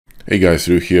Hey guys,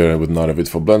 Ryu here with another vid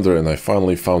for Blender, and I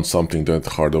finally found something that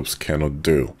hardopes cannot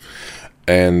do.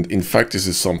 And in fact, this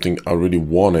is something I really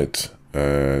wanted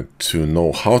to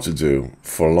know how to do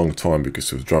for a long time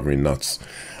because it was driving me nuts.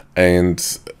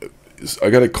 And I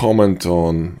got a comment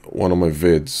on one of my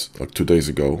vids like 2 days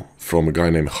ago from a guy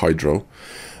named Hydro,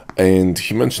 and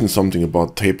he mentioned something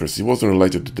about tapers. It wasn't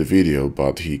related to the video,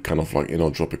 but he kind of like,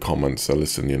 dropped a comment, said,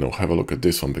 listen, have a look at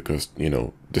this one because,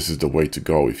 this is the way to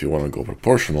go if you want to go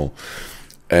proportional.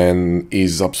 And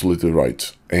he's absolutely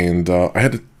right. And I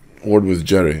had a word with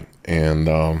Jerry, and,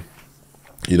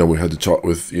 we had a chat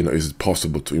with, is it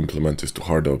possible to implement this to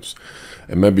hardopes?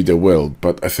 And maybe they will,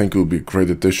 but I think it will be a great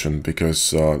addition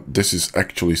because this is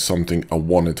actually something I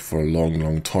wanted for a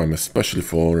long time, especially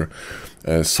for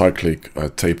cyclic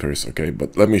tapers. Okay,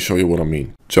 but let me show you what I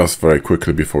mean. Just very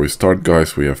quickly before we start,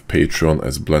 guys, we have Patreon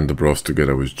as Blender Bros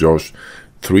together with Josh.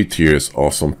 3 tiers,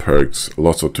 awesome perks,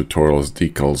 lots of tutorials,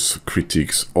 decals,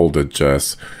 critiques, all that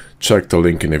jazz. Check the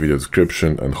link in the video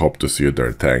description and hope to see you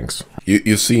there. Thanks.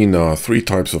 You've seen 3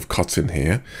 types of cuts in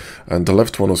here, and the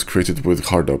left one was created with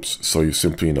hardopes. So you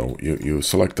simply, you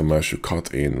select the mesh, you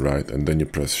cut in, right, and then you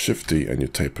press Shift D and you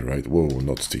taper, right? Whoa,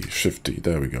 not D, Shift D.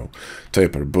 There we go.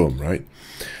 Taper, boom, right?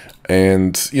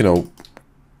 And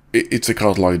it's a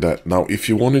cut like that. Now, if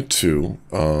you wanted to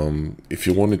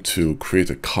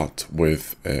create a cut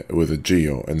with a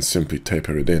geo and simply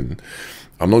taper it in,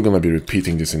 I'm not gonna be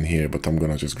repeating this in here, but I'm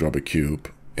gonna just grab a cube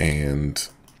and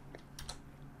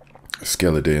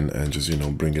scale it in and just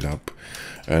bring it up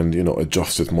and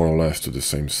adjust it more or less to the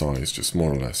same size, just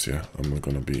more or less. Yeah, I'm not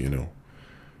gonna be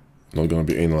not gonna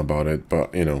be anal about it,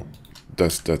 but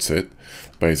that's it.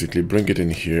 Basically bring it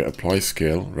in here, apply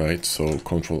scale, right? So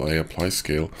Control A, apply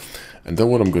scale, and then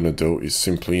what I'm gonna do is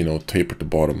simply taper the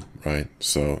bottom, right?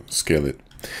 So scale it.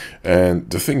 And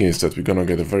the thing is that we're gonna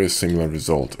get a very similar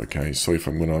result. Okay, so if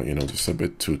I'm gonna just a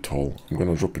bit too tall, I'm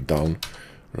gonna drop it down,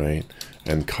 right,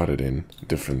 and cut it in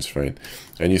difference, right?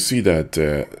 And you see that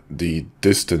the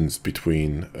distance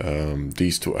between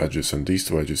these two edges and these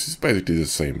two edges is basically the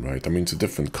same, right? I mean, it's a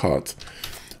different cut,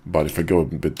 but if I go a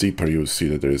bit deeper, you'll see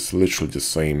that there is literally the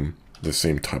same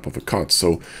type of a cut.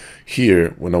 So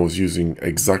here, when I was using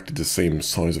exactly the same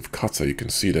size of cutter, you can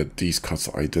see that these cuts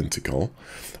are identical,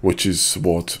 which is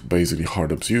what basically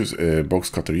hardopes use, box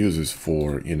cutter uses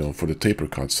for for the taper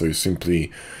cut. So you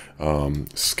simply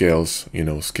scales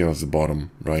the bottom,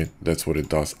 right? That's what it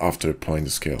does after applying the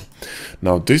scale.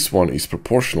 Now this one is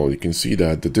proportional. You can see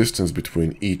that the distance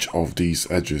between each of these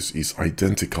edges is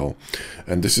identical,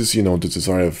 and this is the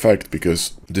desired effect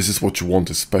because this is what you want,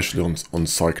 especially on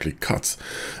cyclic cuts.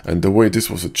 And the way this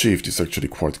was achieved is actually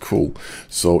quite cool.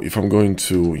 So if I'm going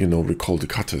to recall the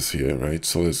cutters here, right?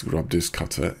 So let's grab this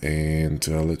cutter and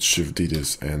let's Shift D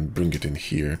this and bring it in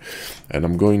here, and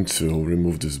I'm going to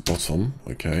remove this bottom,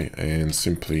 okay, and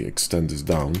simply extend this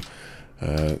down.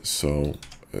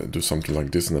 Do something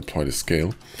like this and apply the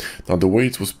scale. Now the way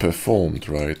it was performed,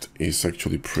 right, is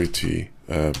actually pretty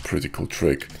cool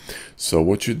trick. So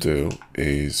what you do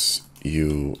is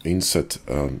you insert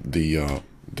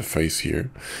the face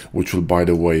here, which will, by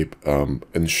the way,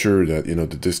 ensure that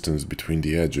the distance between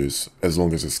the edges, as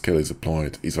long as the scale is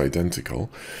applied, is identical.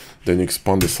 Then you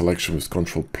expand the selection with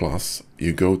Control Plus.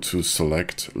 You go to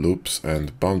Select Loops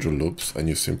and Boundary Loops, and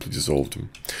you simply dissolve them.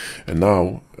 And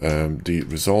now the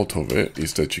result of it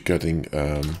is that you're getting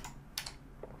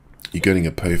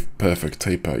a perfect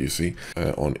taper, you see,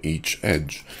 on each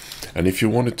edge. And if you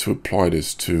wanted to apply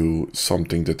this to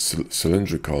something that's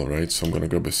cylindrical, right? So I'm going to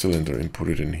grab a cylinder and put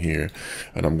it in here,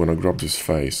 and I'm going to grab this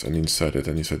face and insert it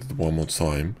one more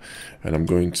time. And I'm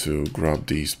going to grab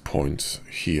these points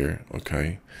here,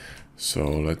 okay? So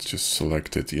let's just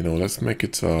select it, let's make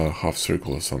it a half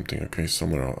circle or something, okay,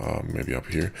 somewhere maybe up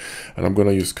here. And I'm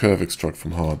gonna use curve extract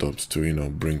from hardopes to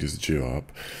bring this geo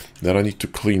up. Then I need to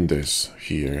clean this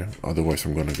here, otherwise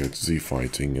I'm gonna get Z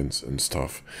fighting and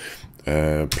stuff.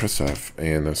 Press F,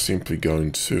 and I'm simply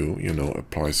going to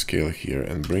apply scale here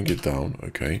and bring it down,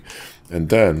 okay. And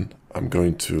then I'm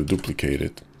going to duplicate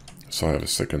it, so I have a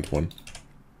second one,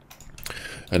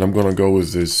 and I'm gonna go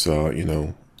with this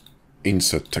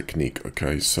insert technique.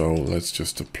 Okay, so let's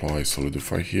just apply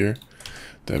solidify here,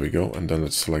 there we go, and then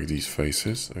let's select these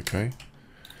faces, okay,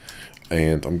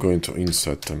 and I'm going to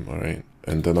insert them, all right,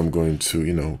 and then I'm going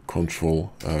to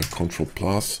control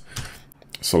plus,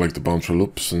 select the boundary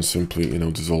loops and simply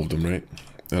dissolve them, right,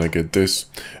 and I get this.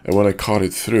 And when I cut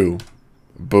it through,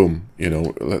 boom,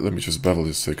 let me just bevel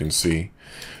this so you can see.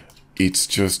 It's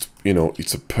just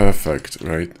it's a perfect,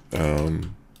 right,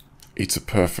 it's a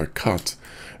perfect cut,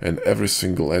 and every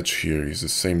single edge here is the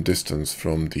same distance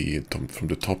from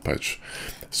the top edge.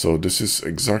 So this is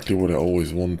exactly what I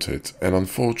always wanted. And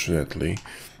unfortunately,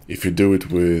 if you do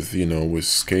it with, you know, with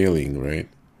scaling, right,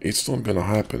 it's not gonna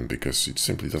happen because it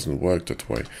simply doesn't work that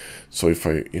way. So if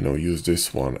I, you know, use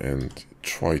this one and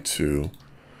try to,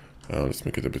 let's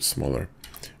make it a bit smaller,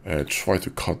 try to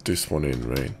cut this one in,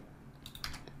 right?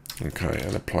 Okay,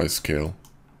 and apply scale.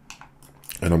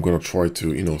 And I'm gonna try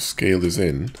to, you know, scale this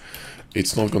in.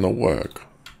 It's not gonna work.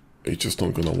 It's just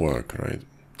not gonna work, right?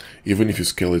 Even if you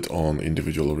scale it on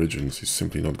individual origins, it's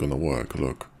simply not gonna work.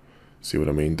 Look, see what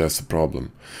I mean? That's the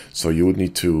problem. So you would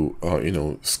need to, you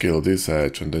know, scale this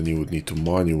edge, and then you would need to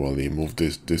manually move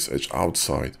this edge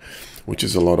outside, which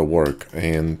is a lot of work.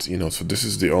 And, you know, so this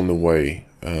is the only way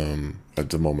at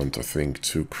the moment, I think,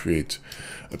 to create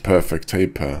a perfect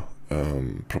taper,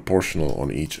 proportional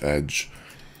on each edge.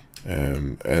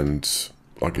 And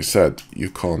like I said, you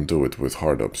can't do it with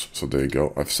hard ups. So there you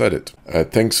go. I've said it.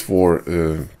 Thanks for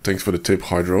the tip,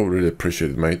 Hydro. Really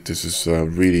appreciate it, mate. This is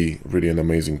really an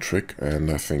amazing trick,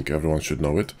 and I think everyone should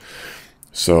know it.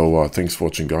 So thanks for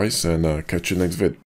watching, guys, and catch you next vid.